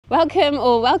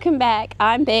Welcome back.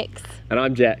 I'm Bex. And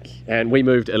I'm Jack, and we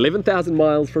moved 11,000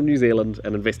 miles from New Zealand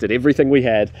and invested everything we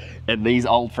had in these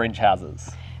old French houses.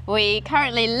 We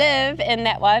currently live in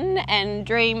that one and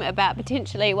dream about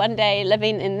potentially one day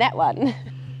living in that one.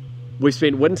 We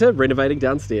spent winter renovating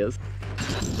downstairs.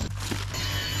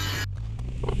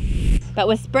 But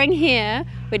with spring here,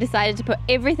 we decided to put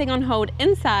everything on hold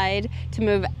inside to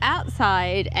move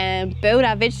outside and build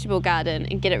our vegetable garden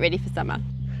and get it ready for summer.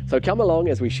 So come along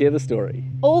as we share the story.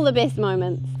 All the best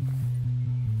moments.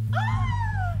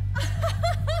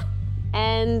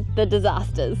 And the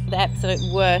disasters. The absolute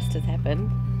worst has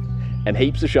happened. And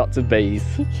heaps of shots of bees.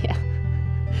 Yeah.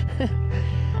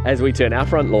 As we turn our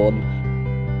front lawn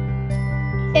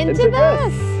into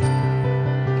this.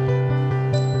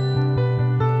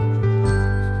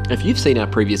 If you've seen our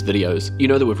previous videos, you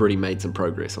know that we've already made some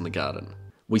progress on the garden.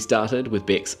 We started with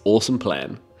Beck's awesome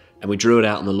plan, and we drew it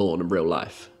out on the lawn in real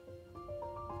life.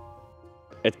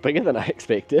 It's bigger than I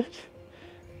expected.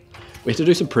 We had to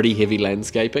do some pretty heavy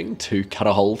landscaping to cut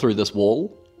a hole through this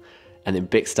wall, and then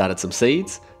Beck started some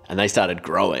seeds, and they started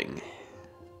growing.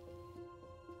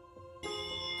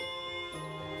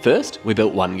 First, we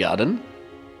built one garden.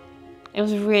 It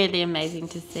was really amazing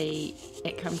to see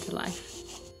it come to life.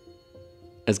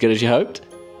 As good as you hoped?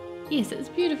 Yes, it's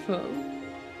beautiful.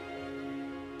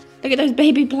 Look at those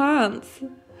baby plants.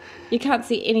 You can't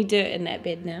see any dirt in that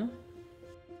bed now.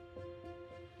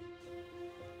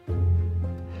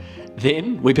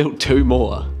 Then we built two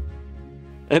more.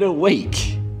 In a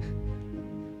week.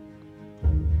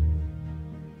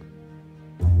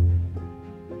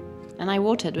 And I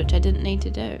watered, which I didn't need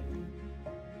to do.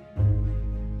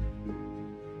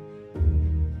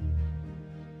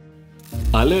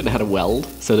 I learned how to weld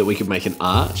so that we could make an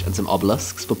arch and some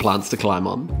obelisks for plants to climb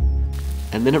on.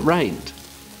 And then it rained.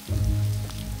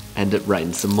 And it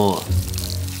rained some more.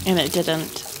 And it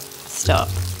didn't stop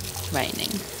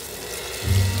raining.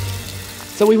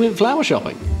 So we went flower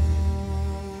shopping.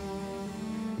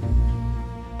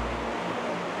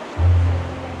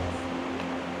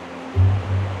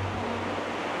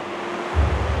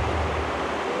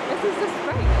 This is the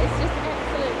spring. It's just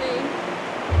absolutely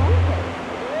bonkers.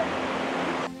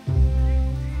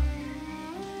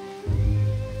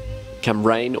 Come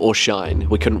rain or shine,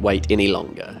 we couldn't wait any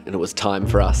longer, and it was time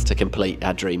for us to complete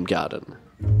our dream garden.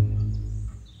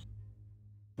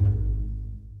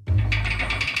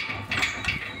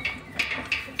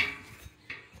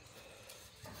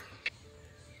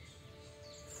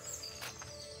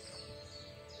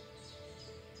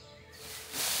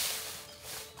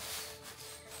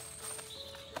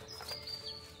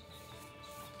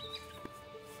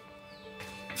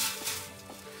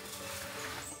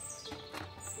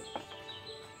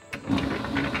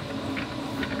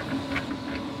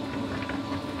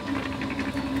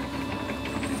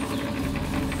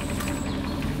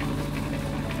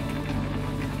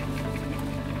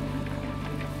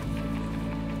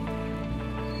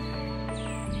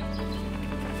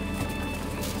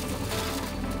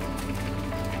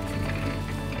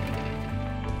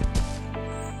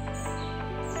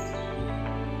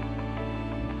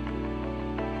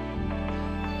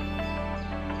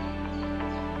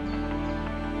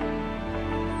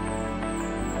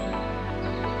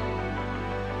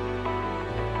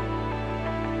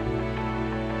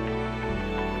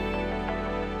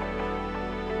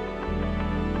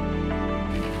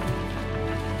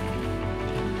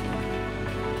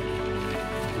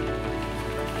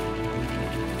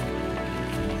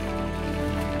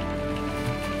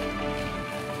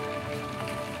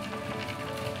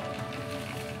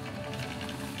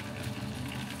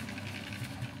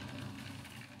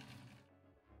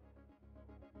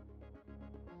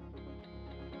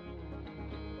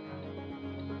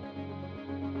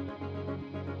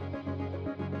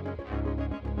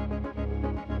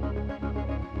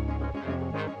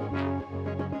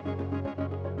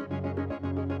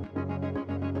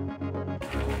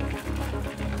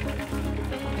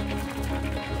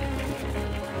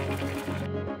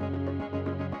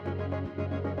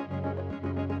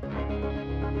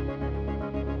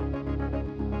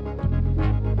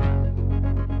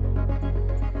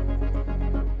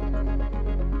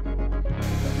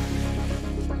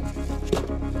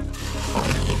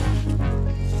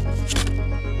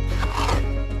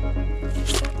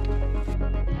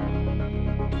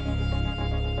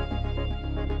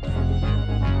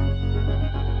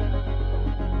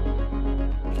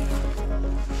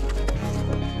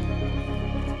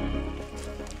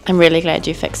 I'm really glad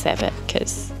you fixed that bit,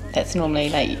 because that's normally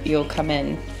like you'll come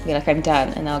in, be like, I'm done,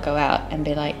 and I'll go out and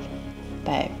be like,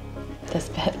 babe, this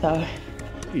bit though.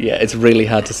 Yeah, it's really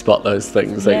hard to spot those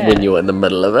things like Yeah. when you're in the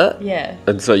middle of it. Yeah.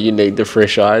 And so you need the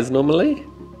fresh eyes normally.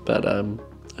 But I'm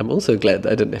also glad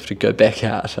that I didn't have to go back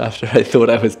out after I thought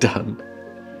I was done.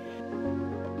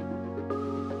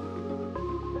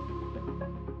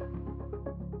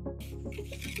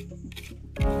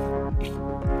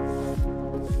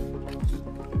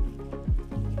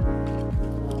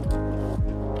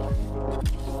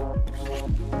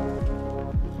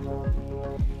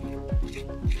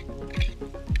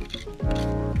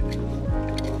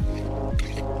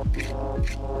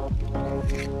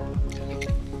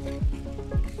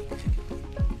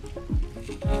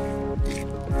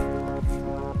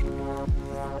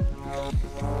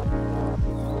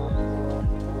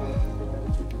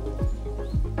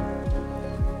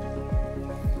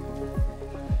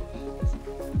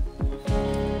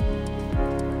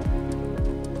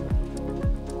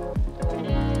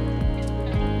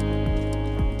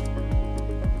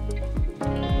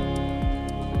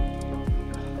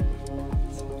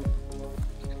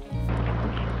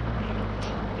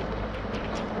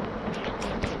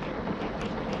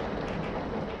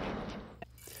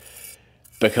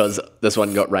 Because this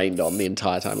one got rained on the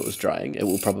entire time it was drying, it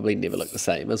will probably never look the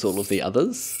same as all of the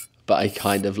others. But I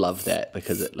kind of love that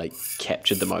because it like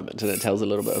captured the moment and it tells a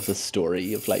little bit of the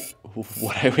story of like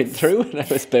what I went through when I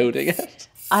was building it.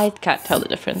 I can't tell the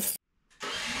difference.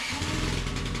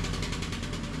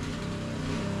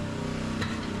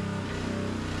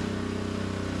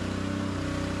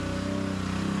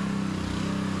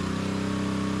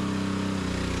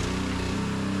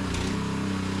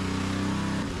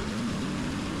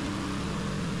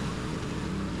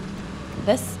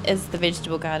 This is the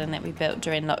vegetable garden that we built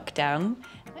during lockdown.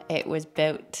 It was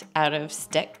built out of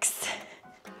sticks.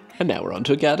 And now we're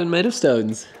onto a garden made of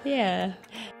stones. Yeah.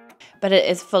 But it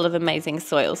is full of amazing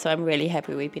soil, so I'm really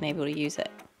happy we've been able to use it.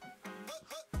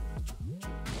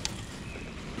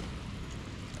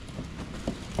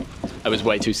 I was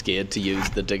way too scared to use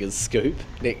the digger's scoop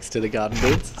next to the garden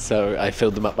beds, so I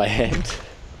filled them up by hand.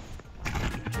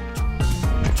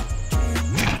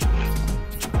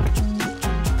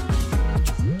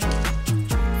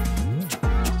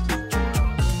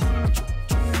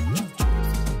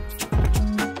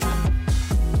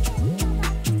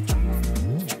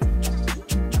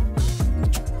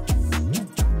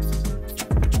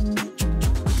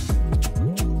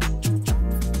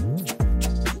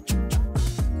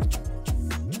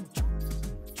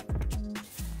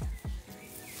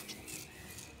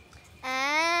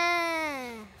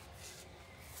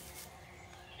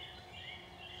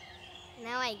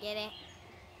 Now I get it.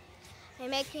 I'm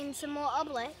making some more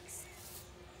obelisks.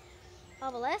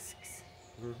 Obelisks?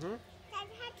 Mm-hmm. That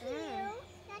hurt you.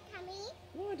 That tummy.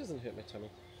 No, it doesn't hurt my tummy.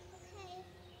 Okay.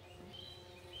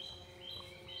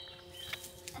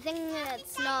 I think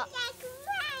it's not. That's like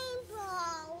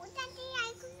rainbow.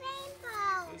 That's like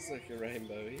rainbow. It's like a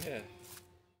rainbow, yeah.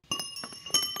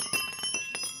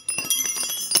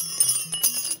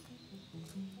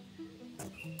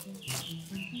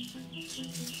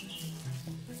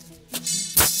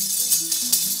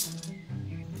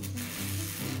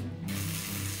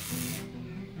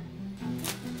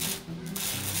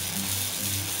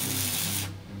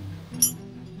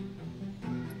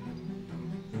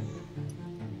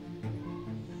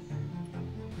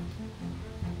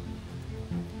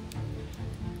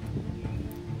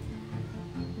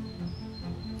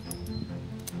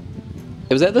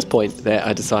 It was at this point that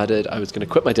I decided I was going to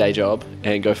quit my day job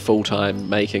and go full-time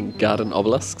making garden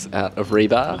obelisks out of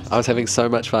rebar. I was having so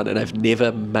much fun and I've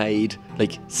never made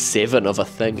like 7 of a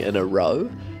thing in a row.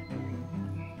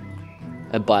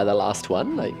 And by the last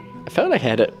one, like I felt like I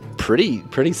had it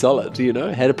pretty solid, you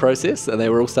know, had a process and they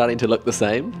were all starting to look the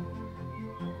same.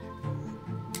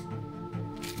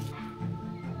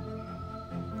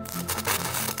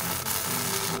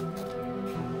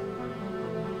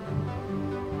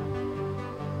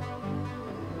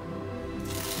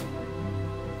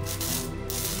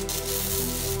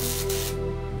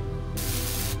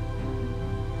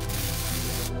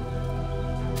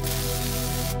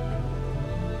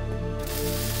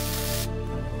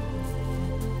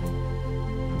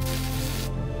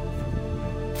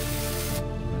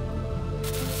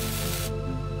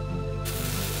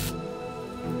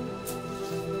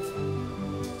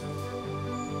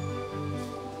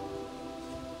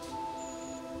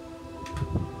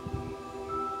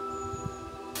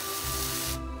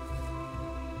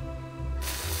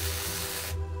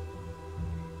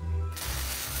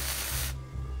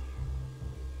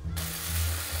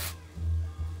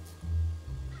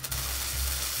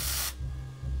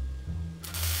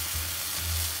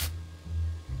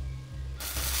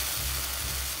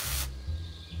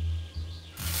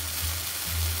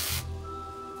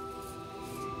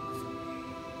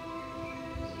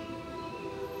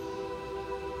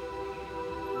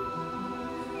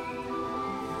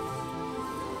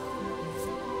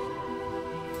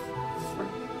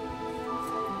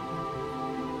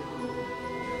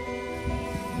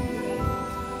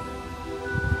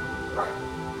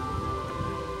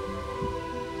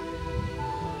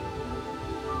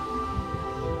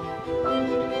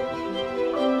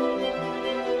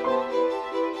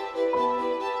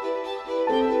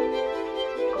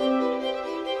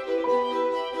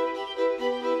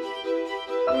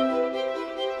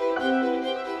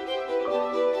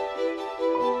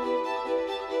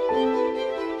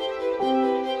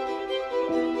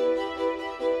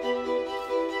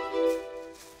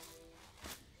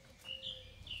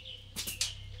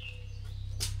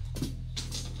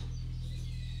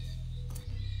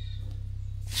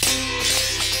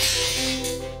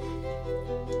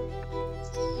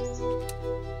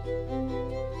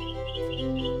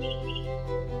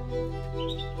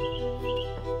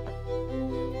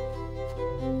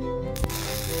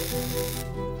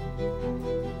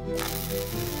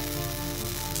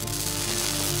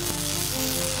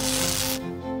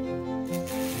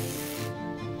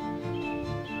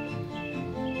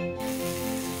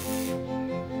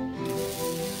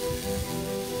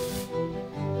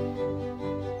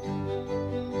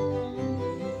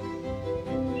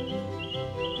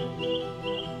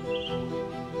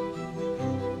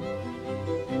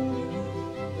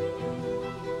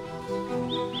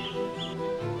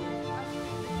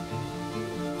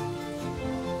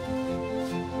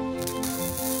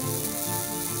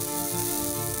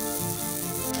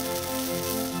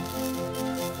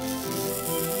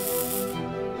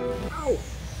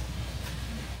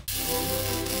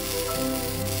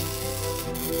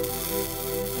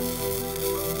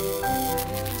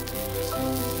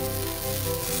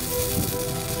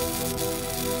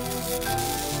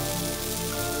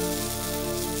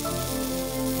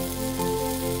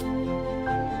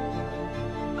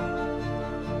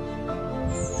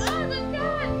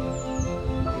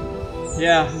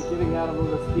 Yeah, I'm getting out of all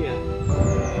this gear.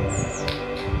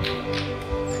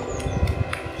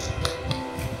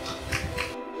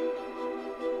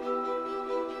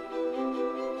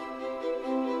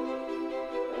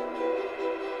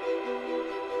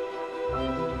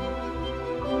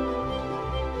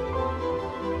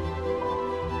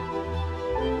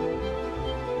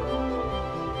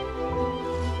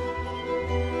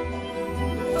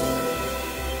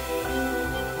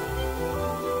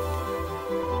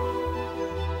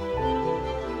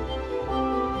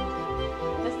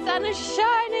 The sun is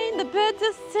shining, the birds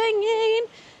are singing,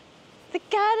 the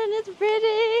garden is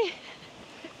ready.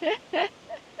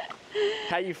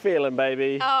 How you feeling,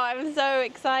 baby? Oh, I'm so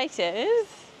excited.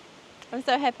 I'm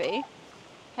so happy.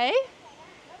 Hey?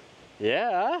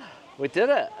 Yeah, we did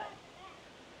it.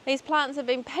 These plants have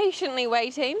been patiently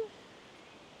waiting.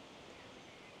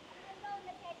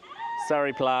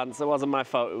 Sorry, plants. It wasn't my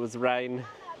fault. It was rain.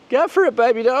 Go for it,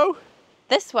 baby doll.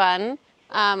 This one,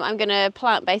 I'm going to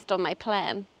plant based on my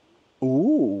plan.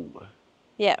 Ooh.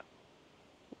 Yeah,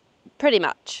 pretty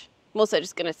much. I'm also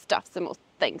just going to stuff some more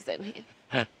things in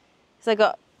here. So I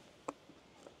got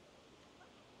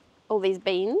all these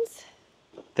beans,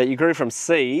 That you grew from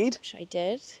seed. which I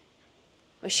did.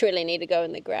 Which really need to go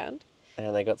in the ground.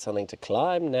 And they got something to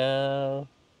climb now.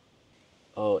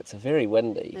 Oh, it's very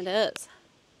windy. It is.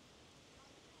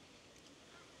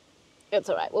 It's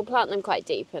all right. We'll plant them quite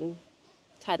deep and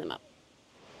tie them up.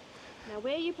 Now,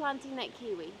 where are you planting that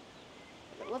kiwi?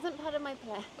 It wasn't part of my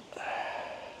plan.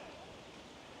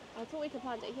 I thought we could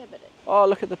plant it here, but it... Oh,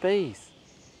 look at the bees.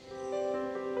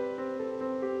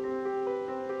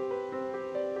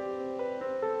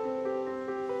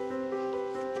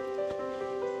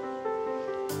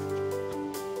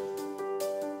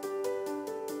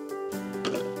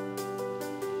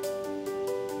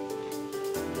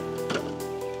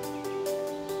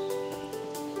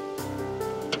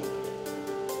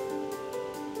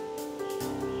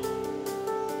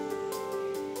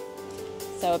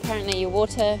 So apparently you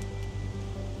water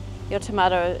your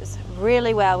tomatoes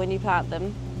really well when you plant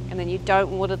them, and then you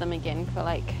don't water them again for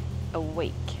like a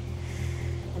week.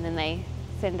 And then they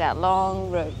send out long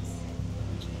roots.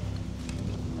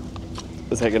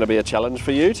 Is that going to be a challenge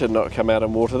for you to not come out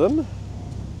and water them?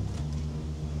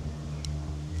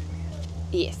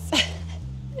 Yes.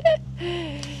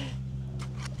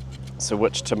 So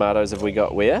which tomatoes have we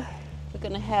got where? We're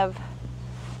gonna have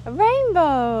a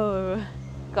rainbow.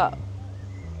 Got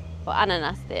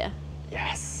ananas there.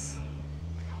 Yes.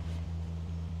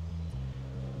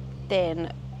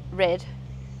 Then red.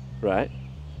 Right.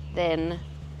 Then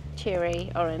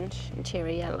cherry orange and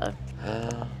cherry yellow. Cool.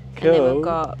 And then we've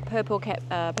got purple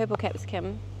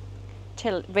capsicum,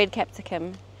 red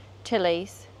capsicum,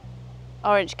 chilies,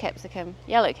 orange capsicum,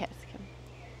 yellow capsicum.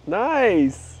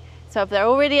 Nice. So if they're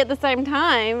already at the same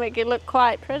time, it could look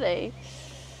quite pretty.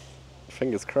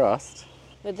 Fingers crossed.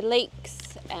 With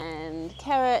leeks and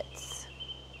carrots.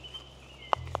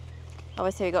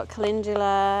 Obviously we've got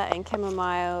calendula and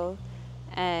chamomile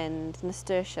and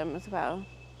nasturtium as well.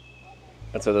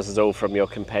 And so this is all from your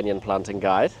companion planting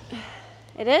guide.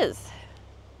 It is.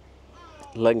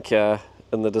 Link in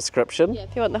the description. Yeah,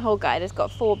 if you want the whole guide, it's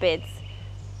got 4 beds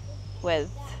with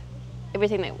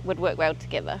everything that would work well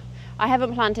together. I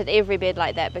haven't planted every bed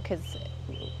like that because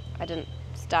I didn't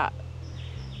start.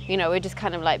 You know, we've just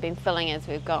kind of like been filling as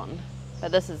we've gone.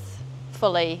 But this is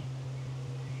fully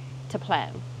to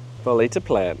plan. Fully to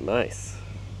plan, nice.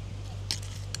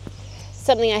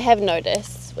 Something I have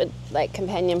noticed with like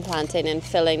companion planting and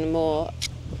filling more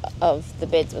of the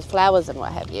beds with flowers and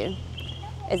what have you,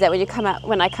 is that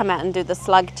when I come out and do the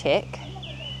slug check,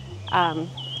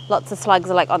 lots of slugs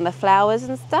are like on the flowers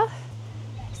and stuff.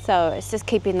 So it's just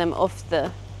keeping them off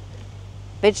the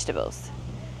vegetables.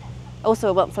 Also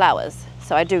I want flowers,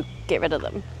 so I do get rid of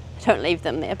them. I don't leave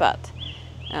them there, but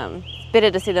it's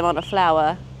better to see them on a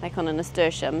flower, like on a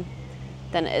nasturtium,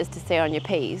 than it is to see on your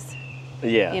peas,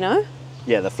 Yeah. you know?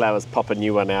 Yeah, the flowers pop a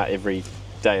new one out every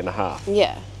day and a half.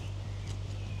 Yeah.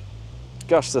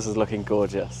 Gosh, this is looking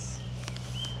gorgeous.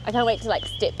 I can't wait to like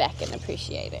step back and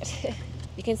appreciate it.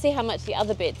 You can see how much the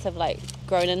other beds have like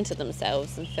grown into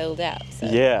themselves and filled out. So.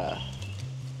 Yeah.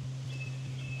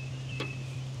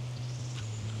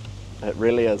 It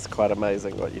really is quite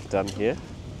amazing what you've done here.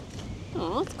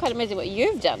 Oh, it's quite amazing what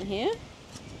you've done here.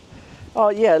 Oh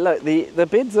yeah, look, the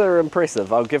beds are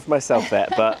impressive, I'll give myself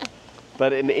that,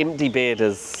 but an empty bed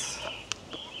is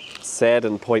sad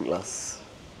and pointless.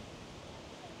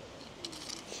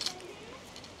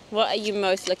 What are you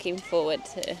most looking forward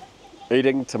to?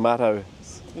 Eating tomatoes.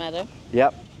 Tomato?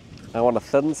 Yep. I want a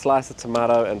thin slice of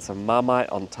tomato and some Marmite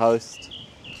on toast.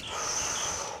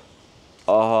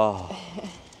 Oh,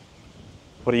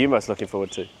 What are you most looking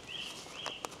forward to?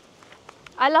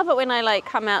 I love it when I like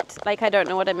come out, like I don't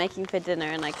know what I'm making for dinner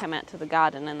and I come out to the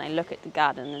garden and I look at the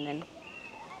garden and then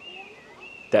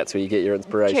That's where you get your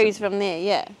inspiration. choose from there,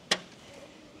 yeah.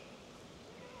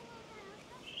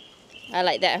 I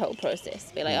like that whole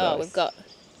process. Be like, oh, Nice. we've got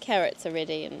carrots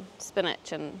already and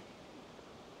spinach and,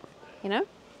 you know?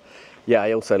 Yeah,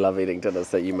 I also love eating dinners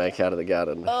that you make out of the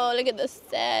garden. Oh, look at this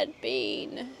sad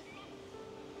bean.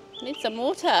 Need some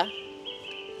water.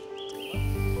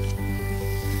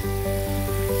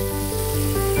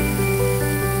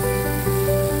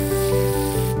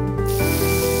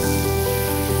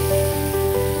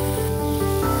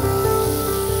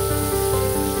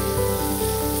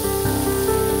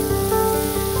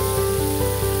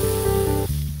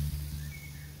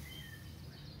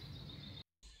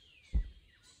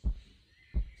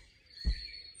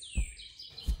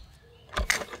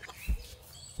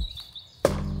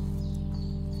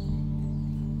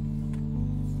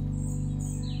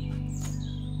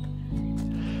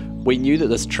 We knew that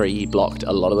this tree blocked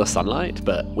a lot of the sunlight,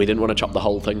 but we didn't want to chop the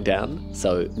whole thing down.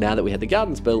 So now that we had the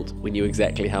gardens built, we knew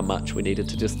exactly how much we needed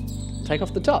to just take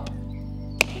off the top.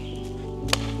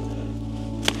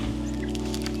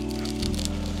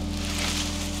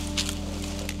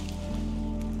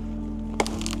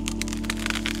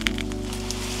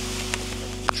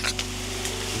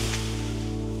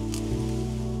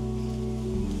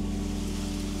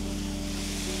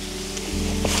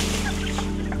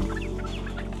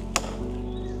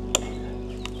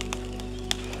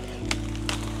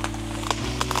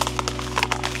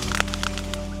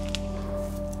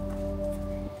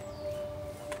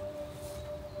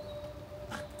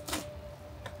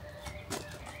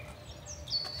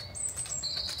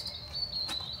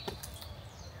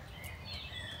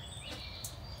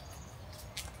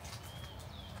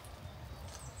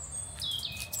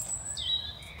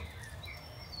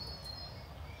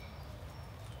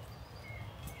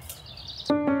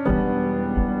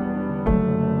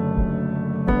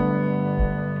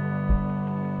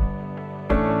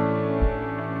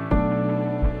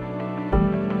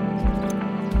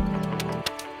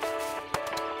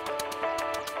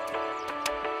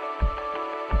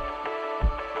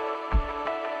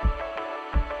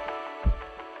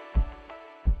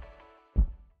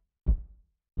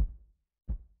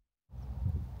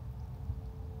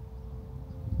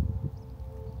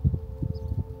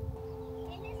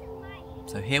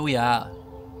 So here we are,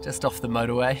 just off the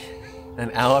motorway,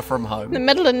 an hour from In home, the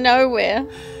middle of nowhere.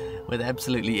 with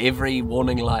absolutely every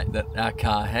warning light that our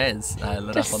car has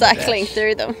lit Just up on the cycling dash.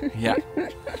 through them. Yeah,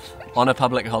 on a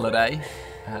public holiday,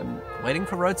 waiting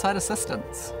for roadside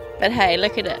assistance. But hey,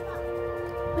 look at it.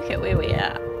 Look at where we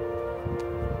are.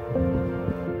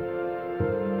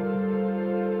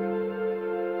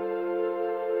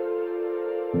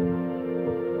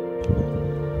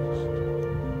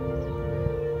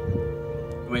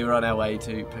 We were on our way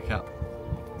to pick up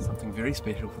something very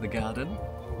special for the garden,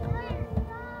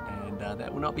 and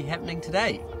that will not be happening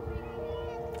today.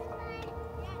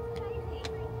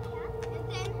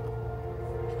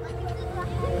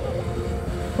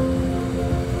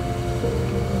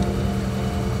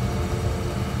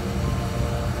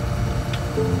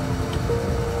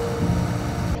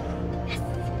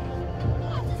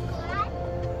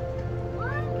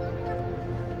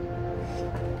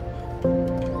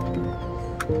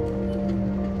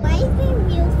 Why is there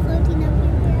wheels floating up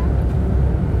in there?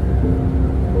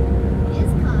 It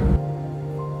is car.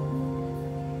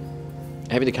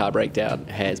 Having the car break down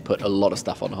has put a lot of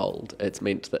stuff on hold. It's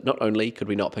meant that not only could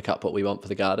we not pick up what we want for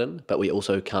the garden, but we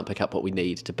also can't pick up what we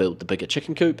need to build the bigger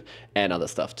chicken coop and other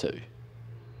stuff too.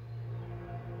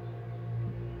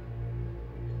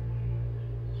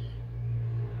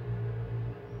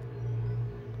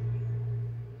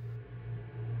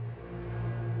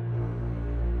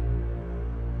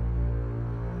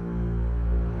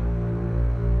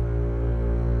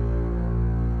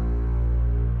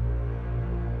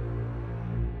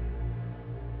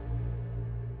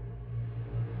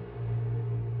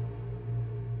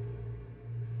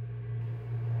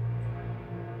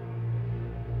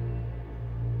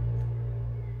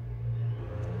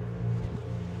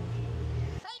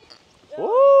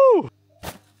 Woo!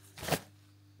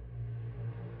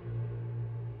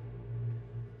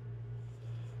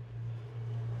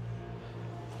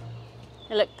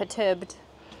 You look perturbed.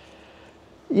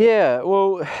 Yeah,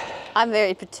 well, I'm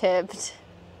very perturbed.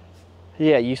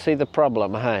 yeah, you see the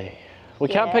problem, hey? We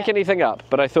can't Yeah. pick anything up,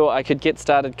 but I thought I could get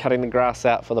started cutting the grass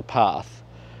out for the path.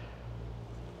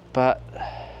 But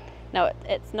No,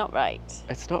 it's not right.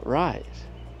 it's not right.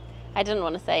 I didn't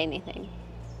want to say anything.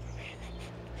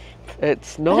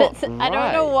 It's not right. I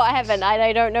don't know what happened.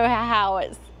 I don't know how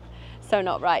it's so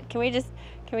not right. Can we just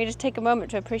take a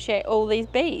moment to appreciate all these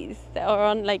bees that are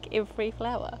on like every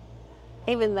flower?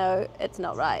 Even though it's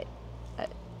not right,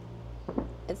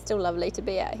 it's still lovely to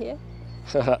be out here.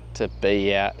 To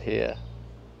be out here.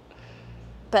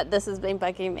 But this has been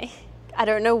bugging me. I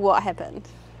don't know what happened.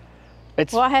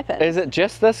 What happened? Is it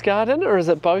just this garden or is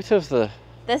it both of the...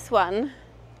 This one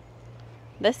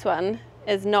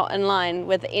is not in line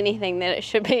with anything that it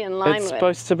should be in line with. It's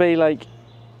supposed to be like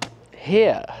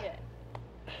here. Yeah.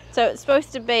 So it's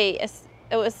supposed to be,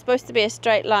 it was supposed to be a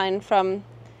straight line from...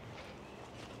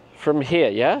 From here,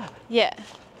 yeah? Yeah.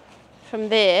 From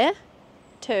there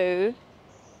to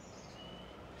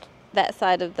that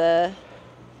side of the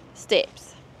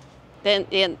steps.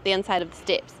 The inside of the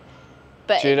steps.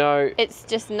 But do you know... It's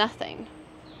just nothing.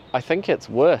 I think it's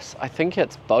worse. I think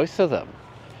it's both of them.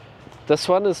 This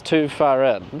one is too far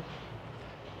in,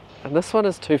 and this one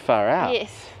is too far out.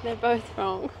 Yes, they're both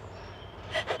wrong.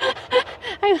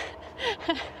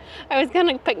 I was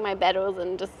gonna pick my battles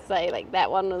and just say like that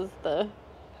one is the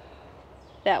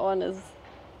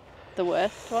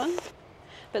worst one.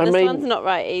 But this one's not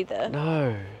right either.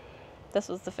 No. This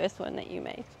was the first one that you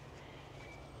made.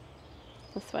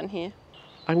 This one here.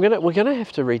 We're gonna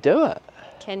have to redo it.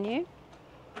 Can you?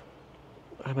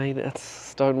 I mean, it's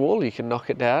stone wall. You can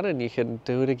knock it down and you can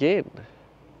do it again.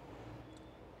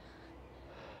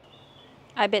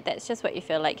 I bet that's just what you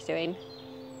feel like doing.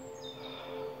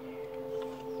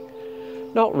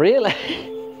 Not really.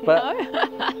 But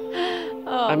No?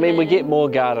 Oh, I mean, we man. get more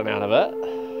garden out of it.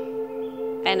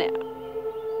 And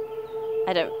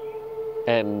I don't.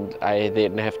 And I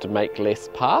then have to make less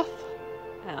path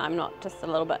And I'm not just a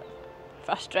little bit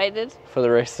frustrated. for the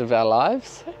rest of our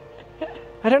lives.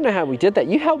 I don't know how we did that.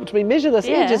 You helped me measure this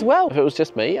edge Yeah. as well. If it was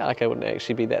just me, I wouldn't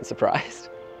actually be that surprised.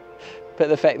 But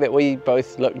the fact that we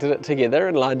both looked at it together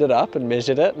and lined it up and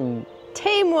measured it, and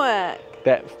Teamwork!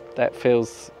 that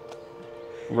feels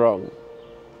wrong.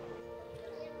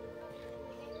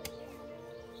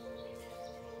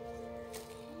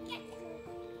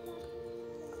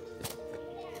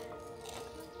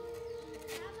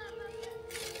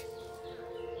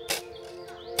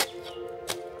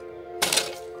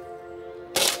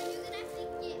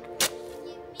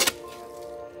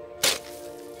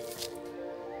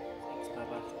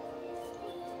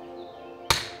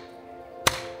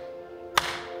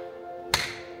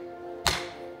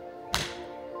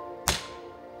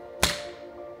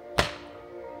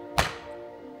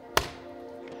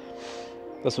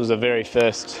 This was the very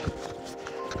first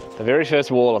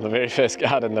wall on the very first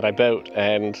garden that I built,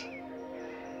 and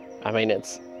I mean,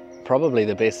 it's probably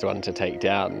the best one to take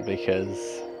down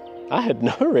because I had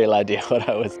no real idea what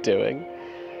I was doing.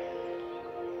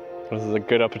 This is a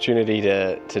good opportunity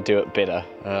to do it better.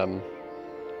 I'm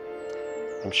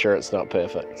sure it's not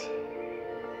perfect.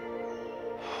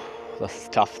 This is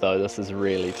tough though, this is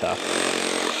really tough.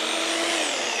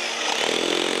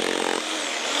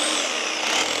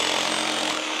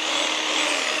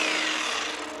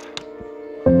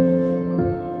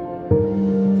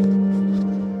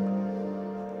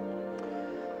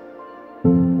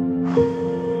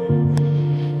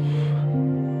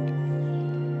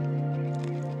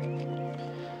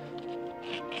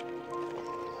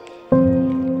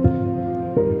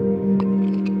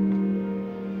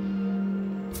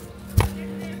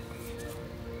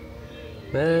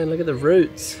 Man, look at the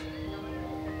roots.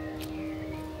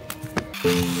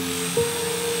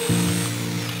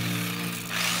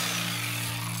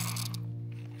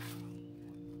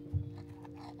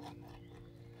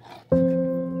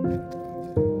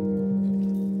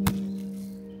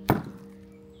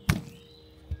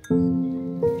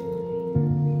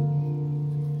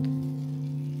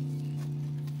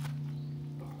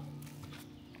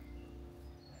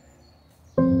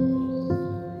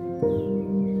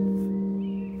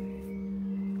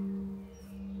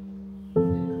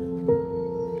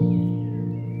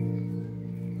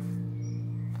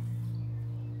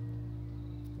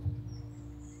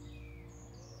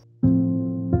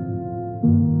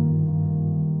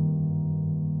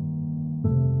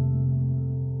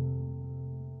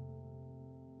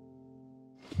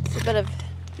 It's a bit of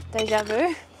deja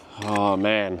vu. Oh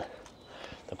man,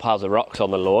 the piles of rocks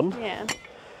on the lawn. Yeah.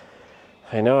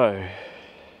 I know.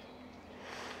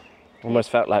 Almost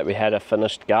felt like we had a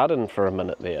finished garden for a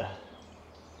minute there.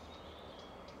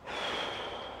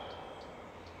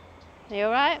 Are you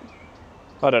alright?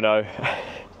 I don't know.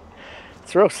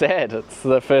 It's real sad. It's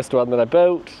the first one that I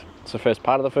built. It's the first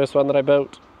part of the first one that I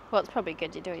built. Well, it's probably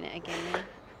good you're doing it again then.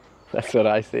 That's what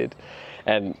I said.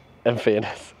 And in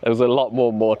fairness, it was a lot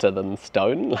more mortar than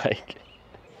stone. Like,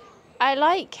 I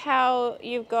like how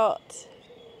you've got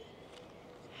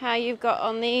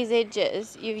on these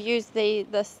edges, you've used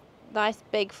this nice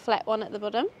big flat one at the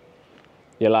bottom.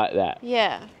 You like that?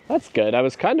 Yeah. That's good. I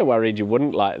was kind of worried you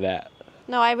wouldn't like that.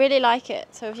 No, I really like it.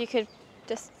 So if you could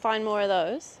just find more of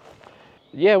those.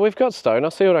 Yeah, we've got stone.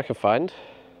 I'll see what I can find.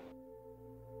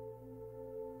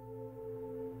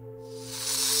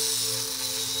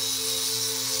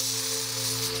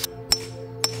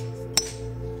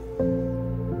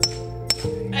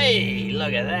 Hey,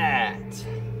 look at that.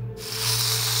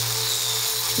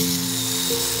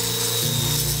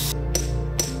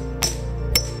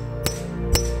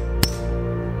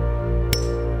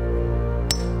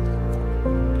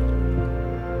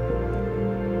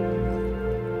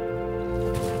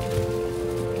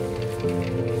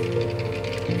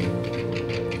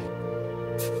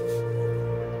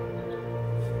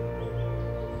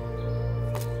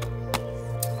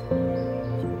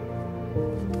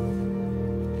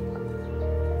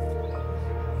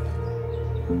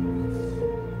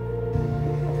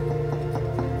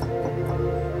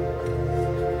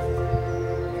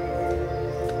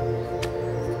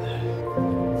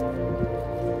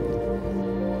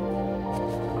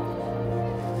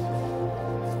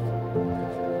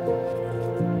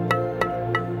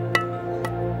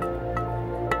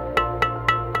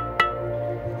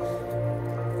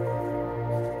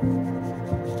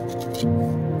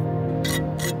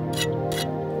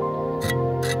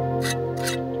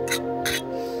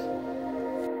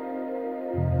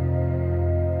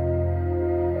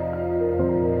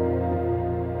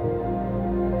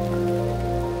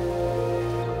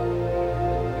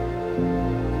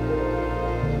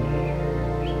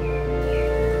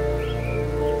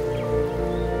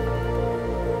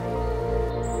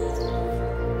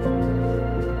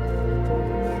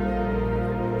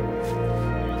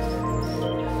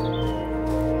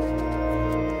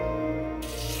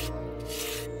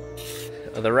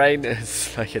 The rain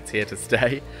is like it's here to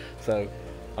stay, so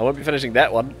I won't be finishing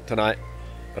that one tonight,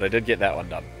 but I did get that one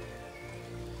done.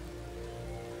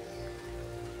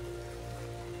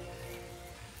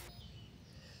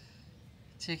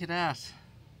 Check it out.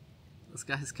 This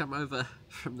guy's come over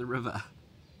from the river.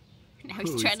 Now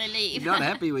he's trying to leave. Not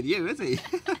happy with you, is he?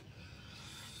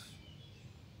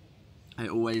 I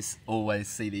always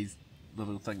see these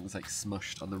little things like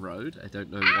smushed on the road. I don't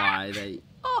know why they...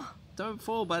 Oh! Don't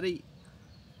fall, buddy.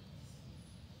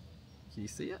 Can you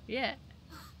see it? Yeah.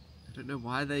 I don't know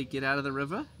why they get out of the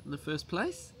river in the first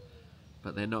place,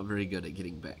 but they're not very good at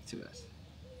getting back to it.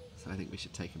 So I think we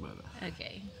should take him over.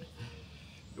 Okay.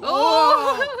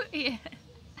 Oh! Yeah.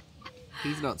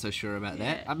 He's not so sure about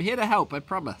that. I'm here to help, I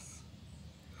promise.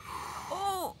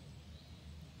 Oh!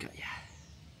 Got ya.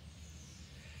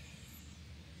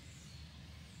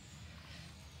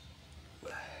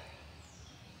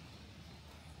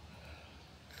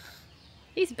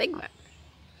 He's a big one.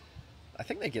 I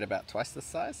think they get about twice this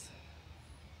size.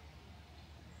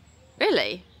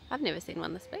 Really? I've never seen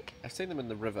one this big. I've seen them in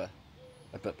the river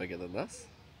a bit bigger than this.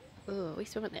 Oh, we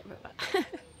swim in that river.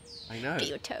 I know. Get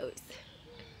your toes.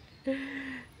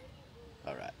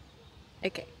 Alright,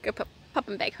 Okay, go pop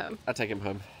him back home. I'll take him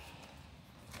home.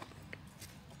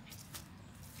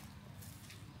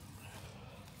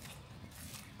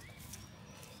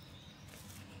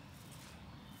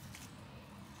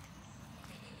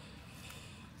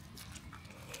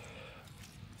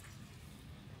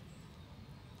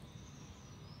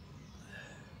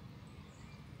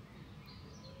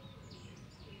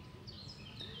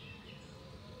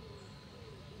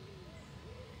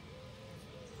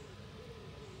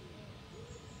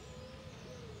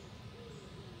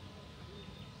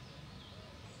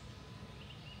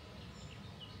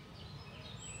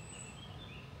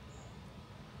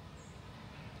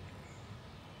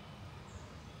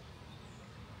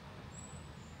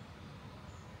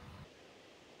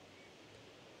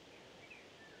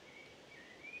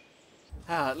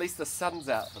 Ah, at least the sun's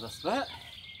out for this bit.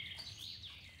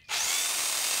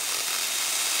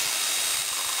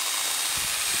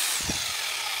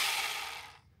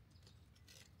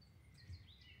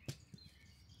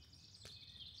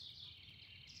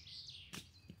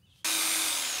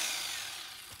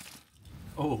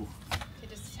 Oh, So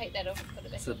just take that off and put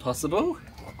it back. is it possible?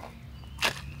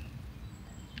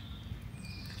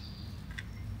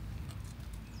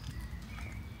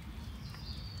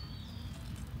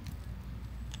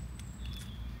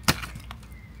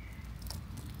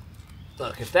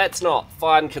 Look, if that's not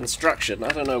fine construction, I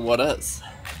don't know what is.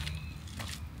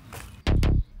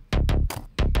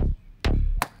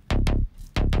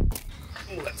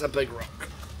 Oh, that's a big rock.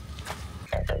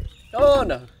 Oh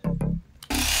no.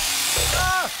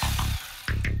 Ah!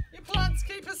 Your plants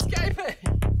keep escaping!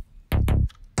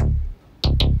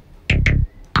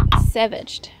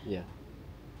 savaged. Yeah.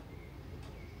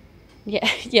 Yeah,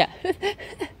 yeah.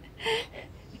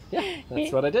 Yeah,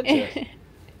 that's what I did to it.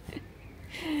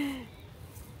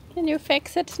 Can you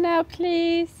fix it now,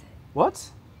 please? What?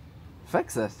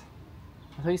 Fix it?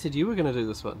 I thought you said you were going to do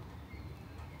this one.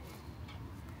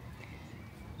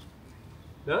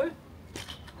 No?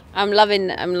 I'm loving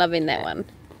that one.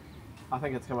 I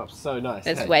think it's come up so nice.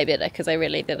 It's hey? way better because I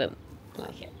really didn't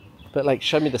like it. But like,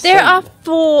 show me the There seam. are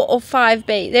 4 or 5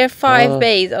 bees. There are 5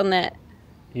 bees on that.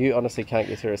 You honestly can't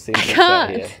get through a sentence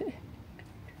Can't. out here.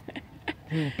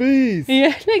 Bees!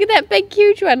 Yeah, look at that big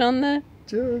huge one on the...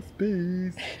 Just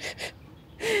bees.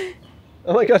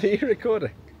 Oh my god, are you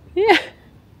recording? Yeah.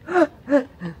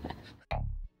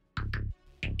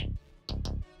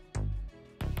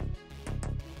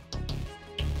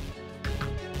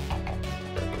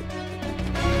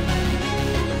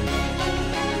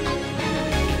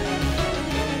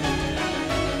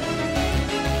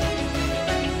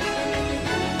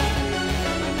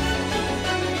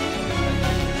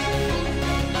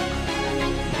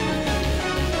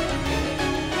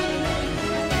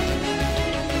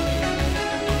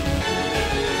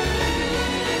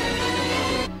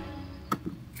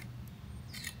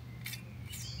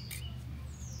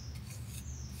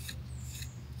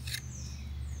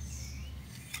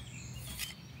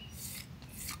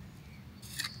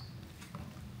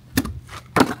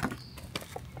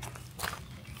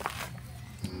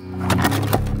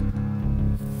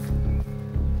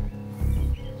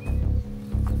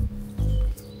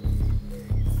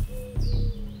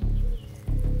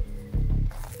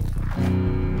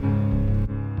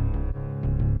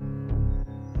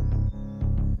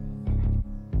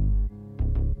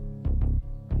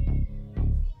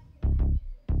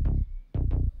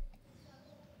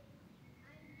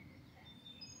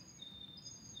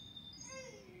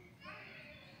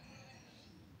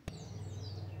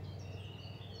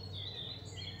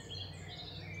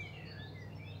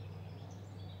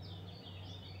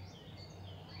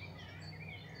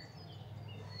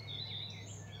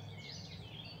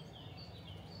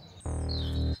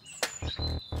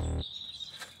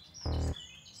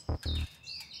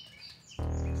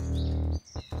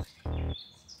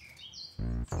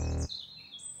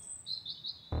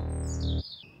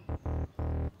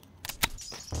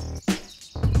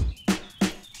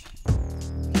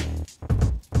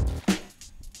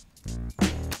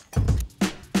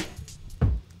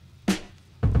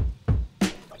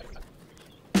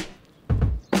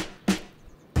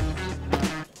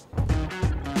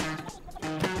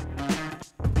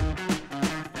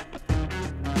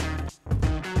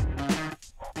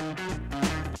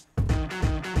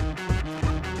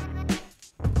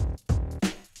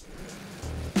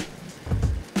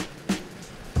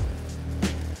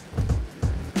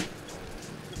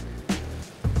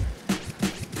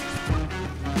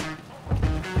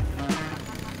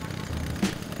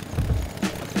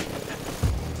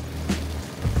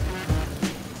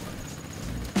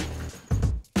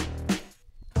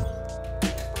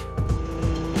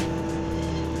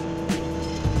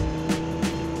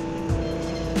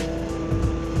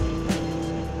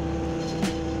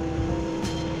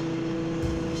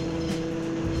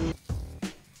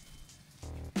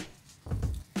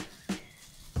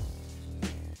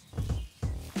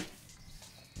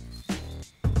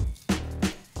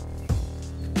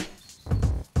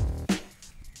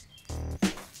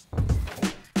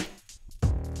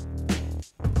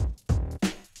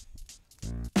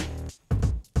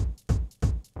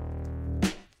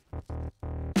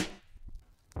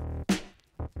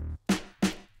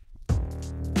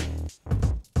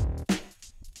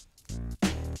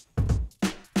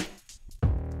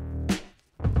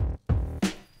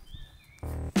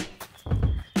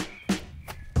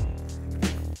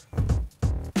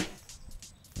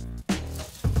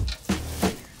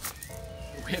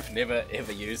 We've never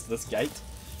ever used this gate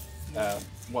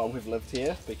while we've lived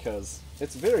here because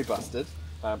it's very busted.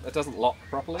 It doesn't lock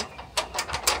properly.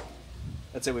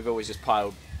 And so we've always just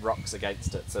piled rocks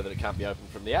against it so that it can't be opened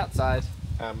from the outside.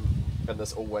 And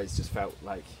this always just felt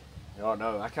like, oh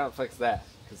no, I can't fix that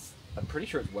because I'm pretty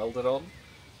sure it's welded on.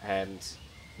 And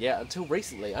yeah, until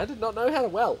recently, I did not know how to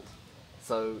weld.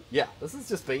 So yeah, this has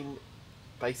just been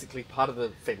basically part of the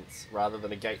fence rather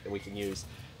than a gate that we can use.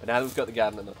 But now that we've got the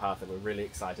garden and the path, and we're really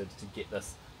excited to get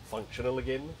this functional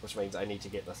again, which means I need to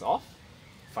get this off,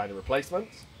 find a replacement,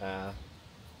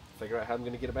 figure out how I'm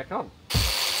going to get it back on.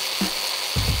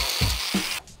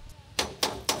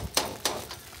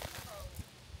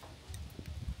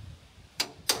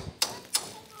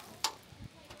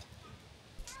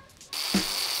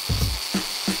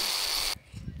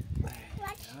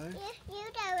 What are you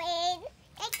doing?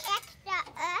 It catch the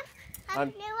earth.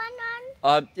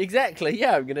 Exactly,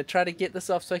 yeah. I'm going to try to get this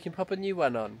off so I can pop a new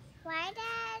one on. Why,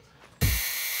 Dad?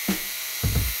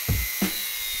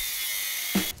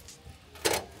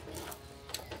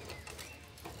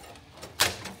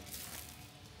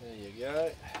 There you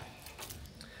go.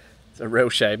 It's a real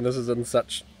shame this is in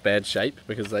such bad shape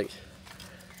because, like,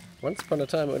 once upon a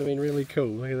time it would have been really cool.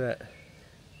 Look at that.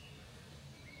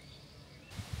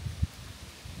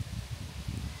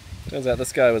 Turns out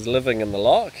this guy was living in the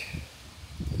lock.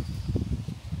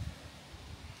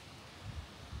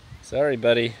 Sorry,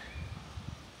 buddy.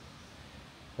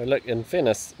 But look, in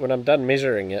fairness, when I'm done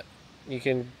measuring it, you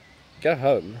can go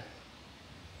home.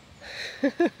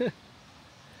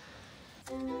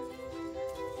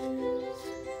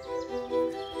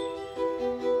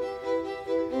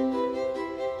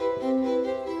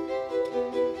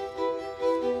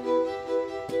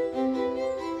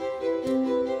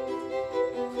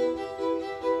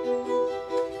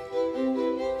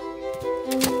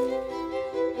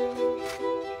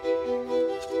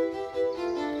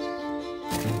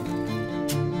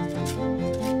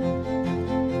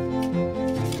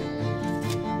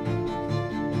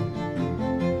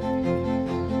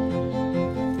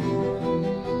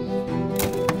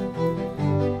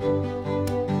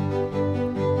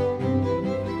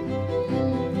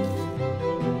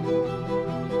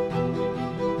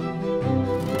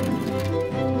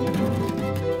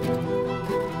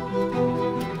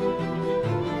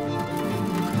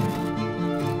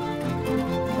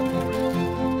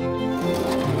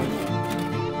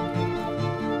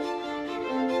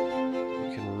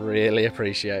 Really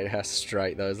appreciate how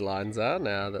straight those lines are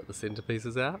now that the centerpiece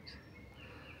is out.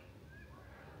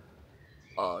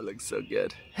 Oh, it looks so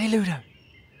good. Hey, Ludo.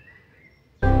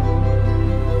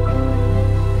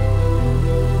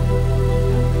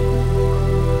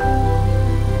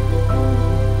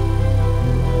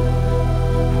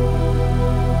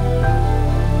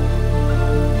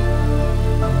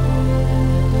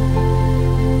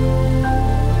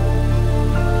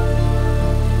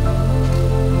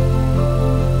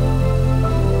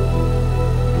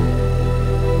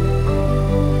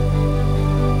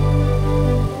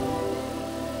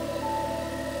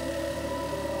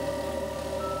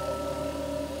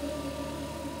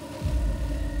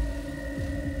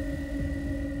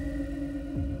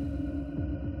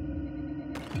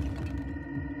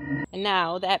 And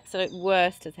now the absolute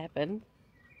worst has happened.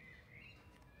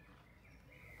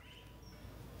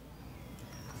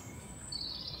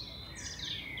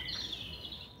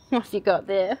 What have you got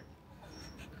there?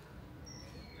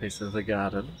 Piece of the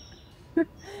garden.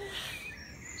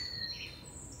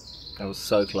 I was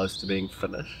so close to being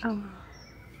finished. Oh.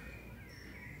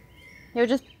 You're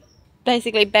just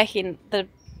basically backing the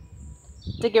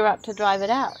digger up to drive it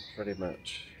out. Pretty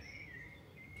much.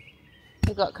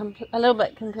 You got a little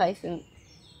bit complacent.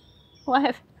 Why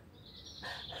have...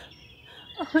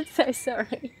 Oh, I'm so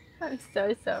sorry. I'm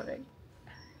so sorry.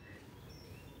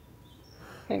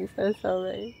 I'm so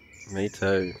sorry. Me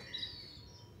too.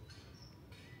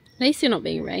 At least you're not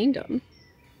being rained on.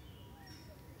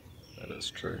 That is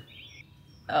true.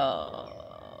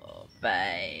 Oh,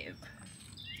 babe.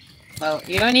 Well,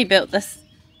 you only built this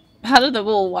part of the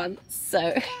wall once,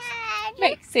 so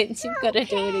makes sense you've got to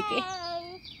do it again.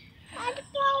 It's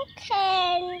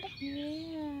broken.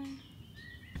 Yeah.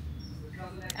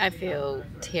 I feel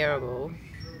terrible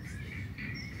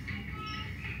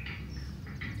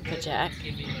for Jack.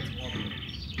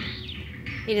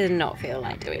 He does not feel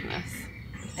like doing this,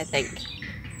 I think.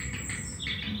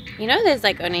 You know, there's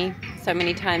like only so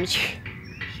many times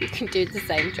you can do the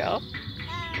same job.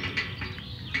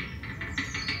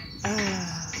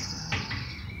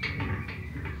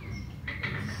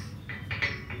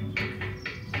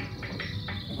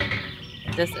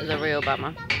 This is a real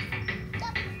bummer.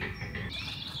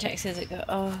 Jack says it go,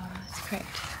 oh, it's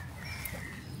cracked.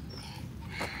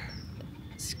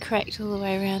 It's cracked all the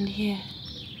way around here.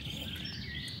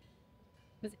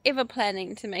 I was ever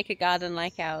planning to make a garden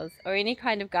like ours, or any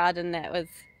kind of garden that was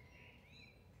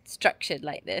structured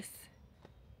like this,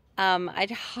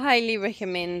 I'd highly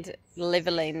recommend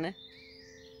leveling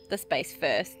the space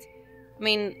first. I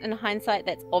mean, in hindsight,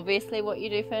 that's obviously what you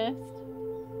do first.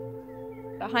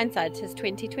 But hindsight is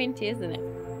 20/20, isn't it?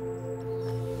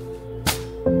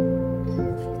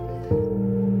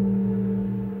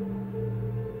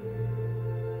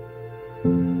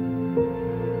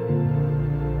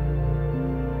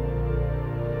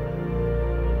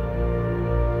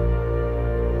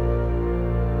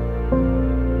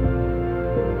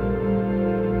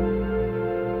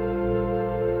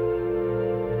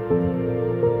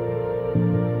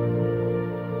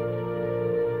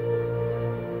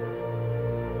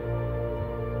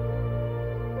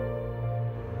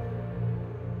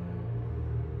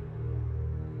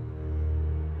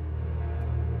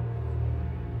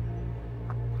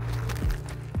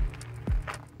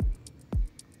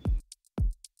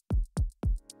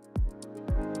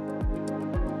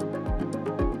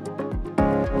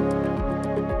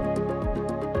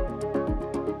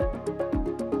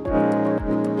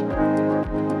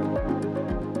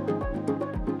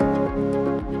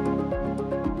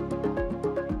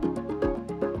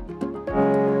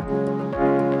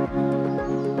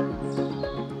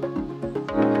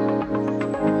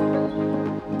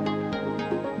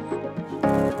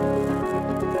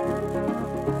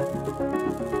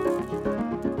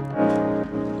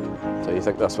 you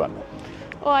think this one?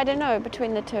 Oh, I don't know,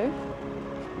 between the two.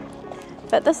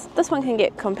 But this one can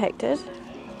get compacted.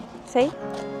 See?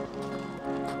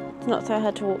 It's not so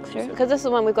hard to walk through. Because this is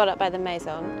the one we got up by the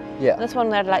maison. Yeah. This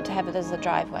one I'd like to have it as a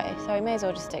driveway, so we may as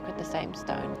well just stick with the same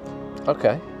stone.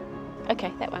 Okay.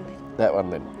 Okay, that one. That one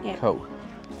then. Yeah. Cool.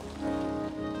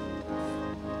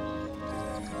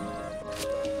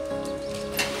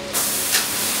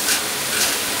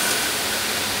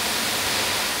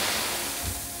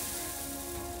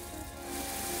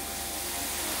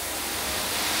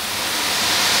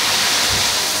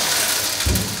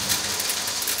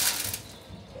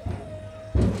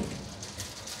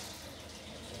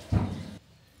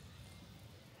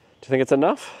 Do you think it's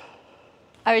enough?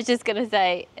 I was just going to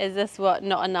say, is this what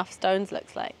not enough stones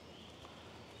looks like?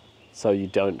 So you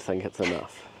don't think it's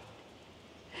enough?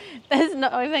 That's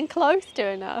not even close to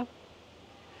enough.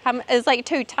 It's like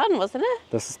 2 ton, wasn't it?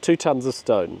 This is 2 tons of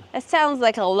stone. It sounds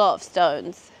like a lot of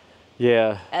stones.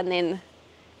 Yeah. And then,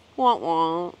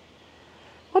 wah.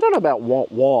 I don't know about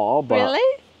wah, but...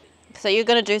 Really? So you're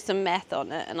going to do some math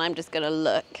on it, and I'm just going to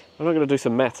look. I'm not going to do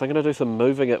some maths. I'm going to do some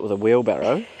moving it with a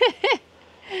wheelbarrow.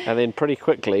 And then pretty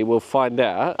quickly we'll find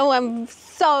out. Oh, I'm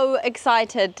so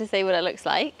excited to see what it looks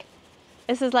like.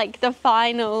 This is like the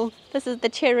final, this is the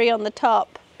cherry on the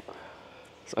top.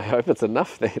 So I hope it's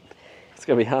enough then. It's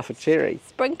going to be half a cherry.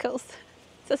 Sprinkles.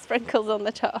 It's the sprinkles on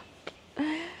the top.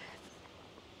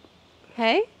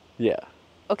 Hey? Yeah.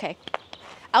 Okay.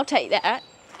 I'll take that.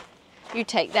 You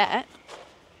take that.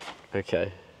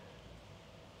 Okay.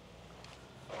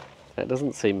 That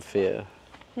doesn't seem fair.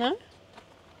 No?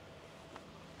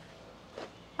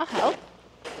 I'll help.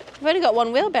 I've only got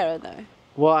one wheelbarrow though.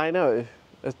 Well, I know.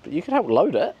 You could help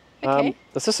load it. Okay.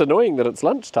 It's just annoying that it's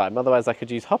lunchtime, otherwise I could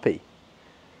use Hoppy.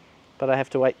 But I have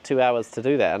to wait 2 hours to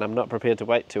do that, and I'm not prepared to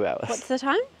wait 2 hours. What's the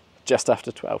time? Just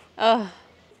after 12. Oh.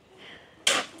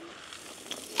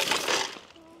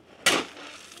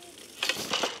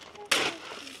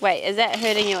 Wait, is that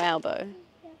hurting your elbow?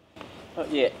 Not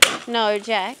yet. No,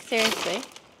 Jack, seriously.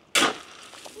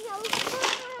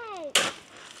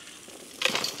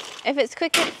 If it's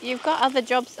quicker, you've got other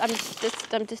jobs. I'm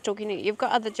just talking to you. You've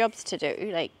got other jobs to do.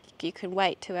 Like, you can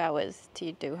wait 2 hours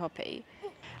to do Hoppy.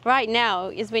 Right now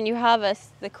is when you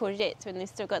harvest the courgettes, when they've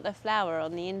still got the flour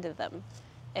on the end of them,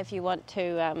 if you want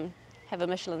to have a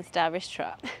Michelin star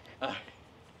restaurant.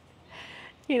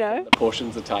 You know? The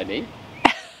portions are tiny.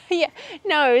 Yeah,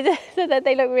 no, so that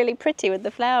they look really pretty with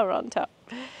the flour on top.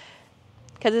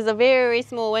 Because there's a very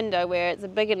small window where it's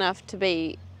big enough to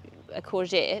be a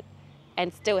courgette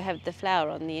and still have the flour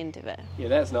on the end of it. Yeah,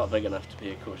 that's not big enough to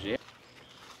be a courgette.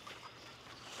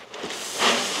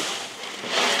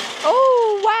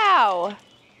 Oh, wow.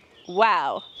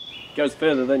 Wow. Goes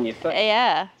further than you think.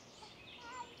 Yeah.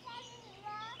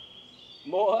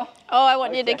 More? Oh, I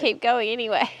want you to Okay. keep going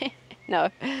anyway. No.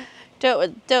 Do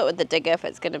it with the digger if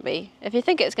it's going to be. If you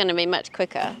think it's going to be much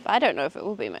quicker. But I don't know if it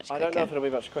will be much I quicker. don't know if it'll be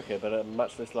much quicker, but I'm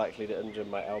much less likely to injure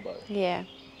my elbow. Yeah.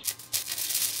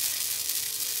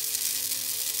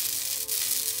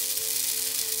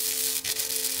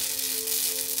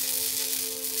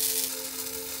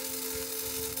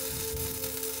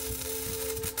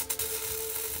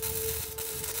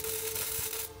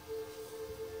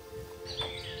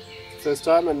 First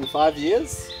time in 5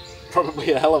 years?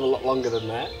 Probably a hell of a lot longer than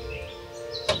that.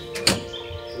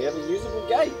 We have a usable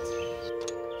gate.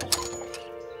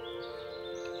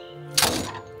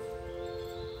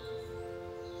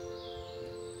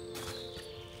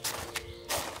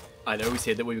 I know we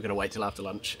said that we were going to wait till after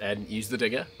lunch and use the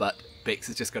digger, but Bex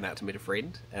has just gone out to meet a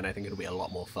friend, and I think it'll be a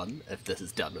lot more fun if this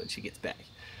is done when she gets back.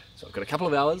 So I've got a couple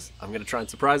of hours. I'm going to try and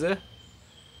surprise her,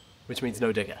 which means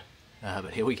no digger.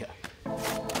 But here we go.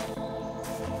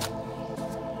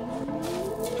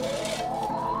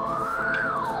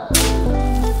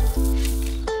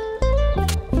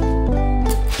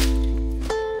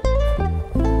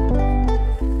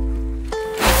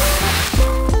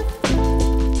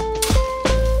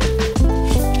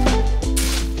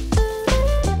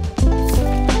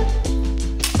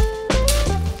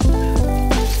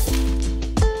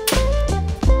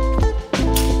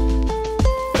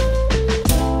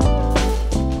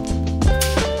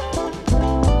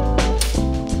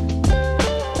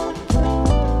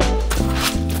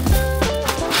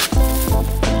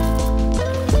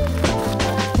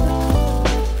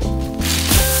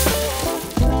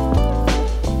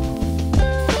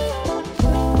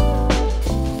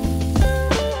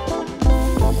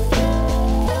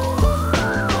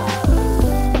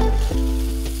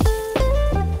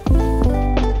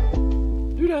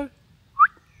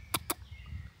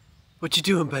 What you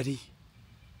doing, buddy?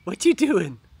 What you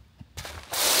doing?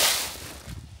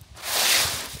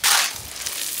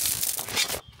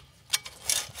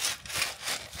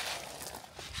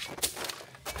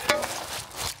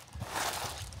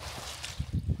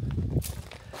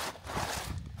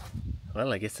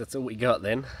 Well, I guess that's all we got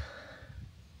then.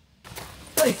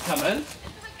 Please come in.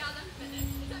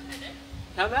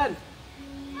 Come in.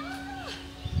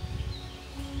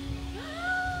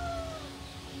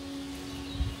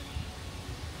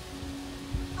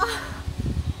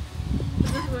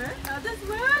 Does this work? Oh, this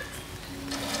works!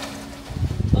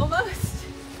 Almost!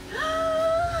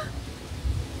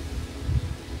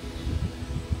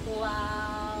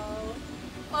 Wow!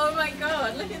 Oh my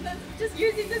god, look at this, just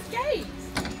using this gate!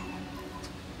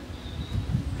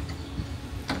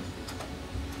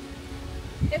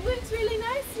 It works really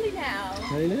nicely now.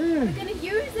 I know. We're gonna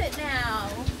use it now.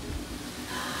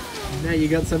 Now you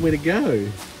got somewhere to go.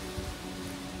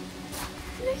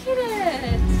 Look at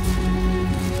it!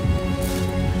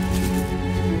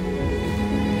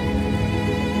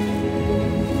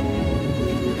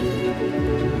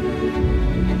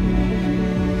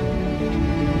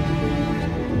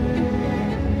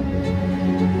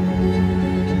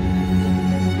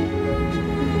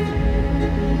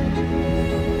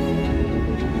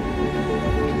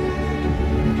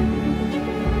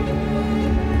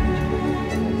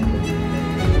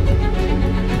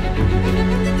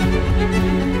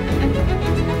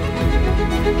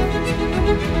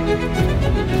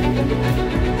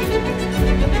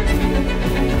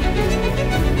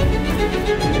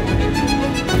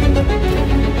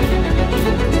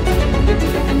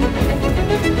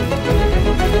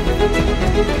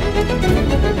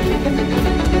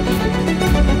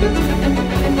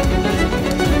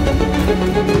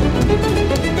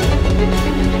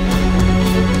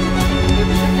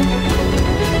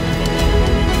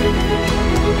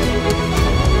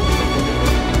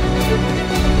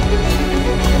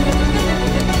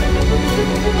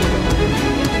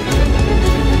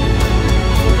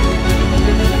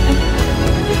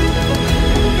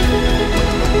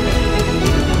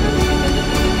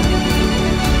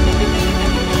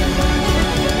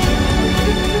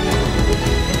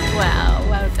 Wow,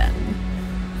 well done.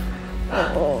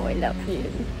 Oh, I love you.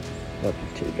 Love you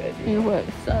too, baby. You work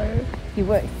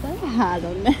so hard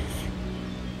on this.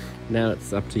 Now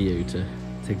it's up to you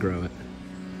to grow it.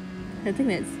 I think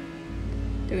that's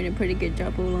doing a pretty good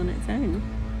job all on its own.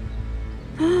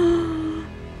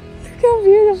 Look how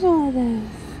beautiful it is.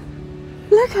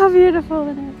 Look how beautiful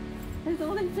it is. There's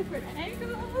all these different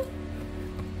angles.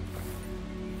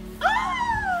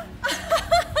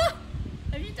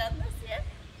 Have you done this yet?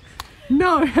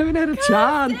 No, I haven't had a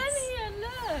chance.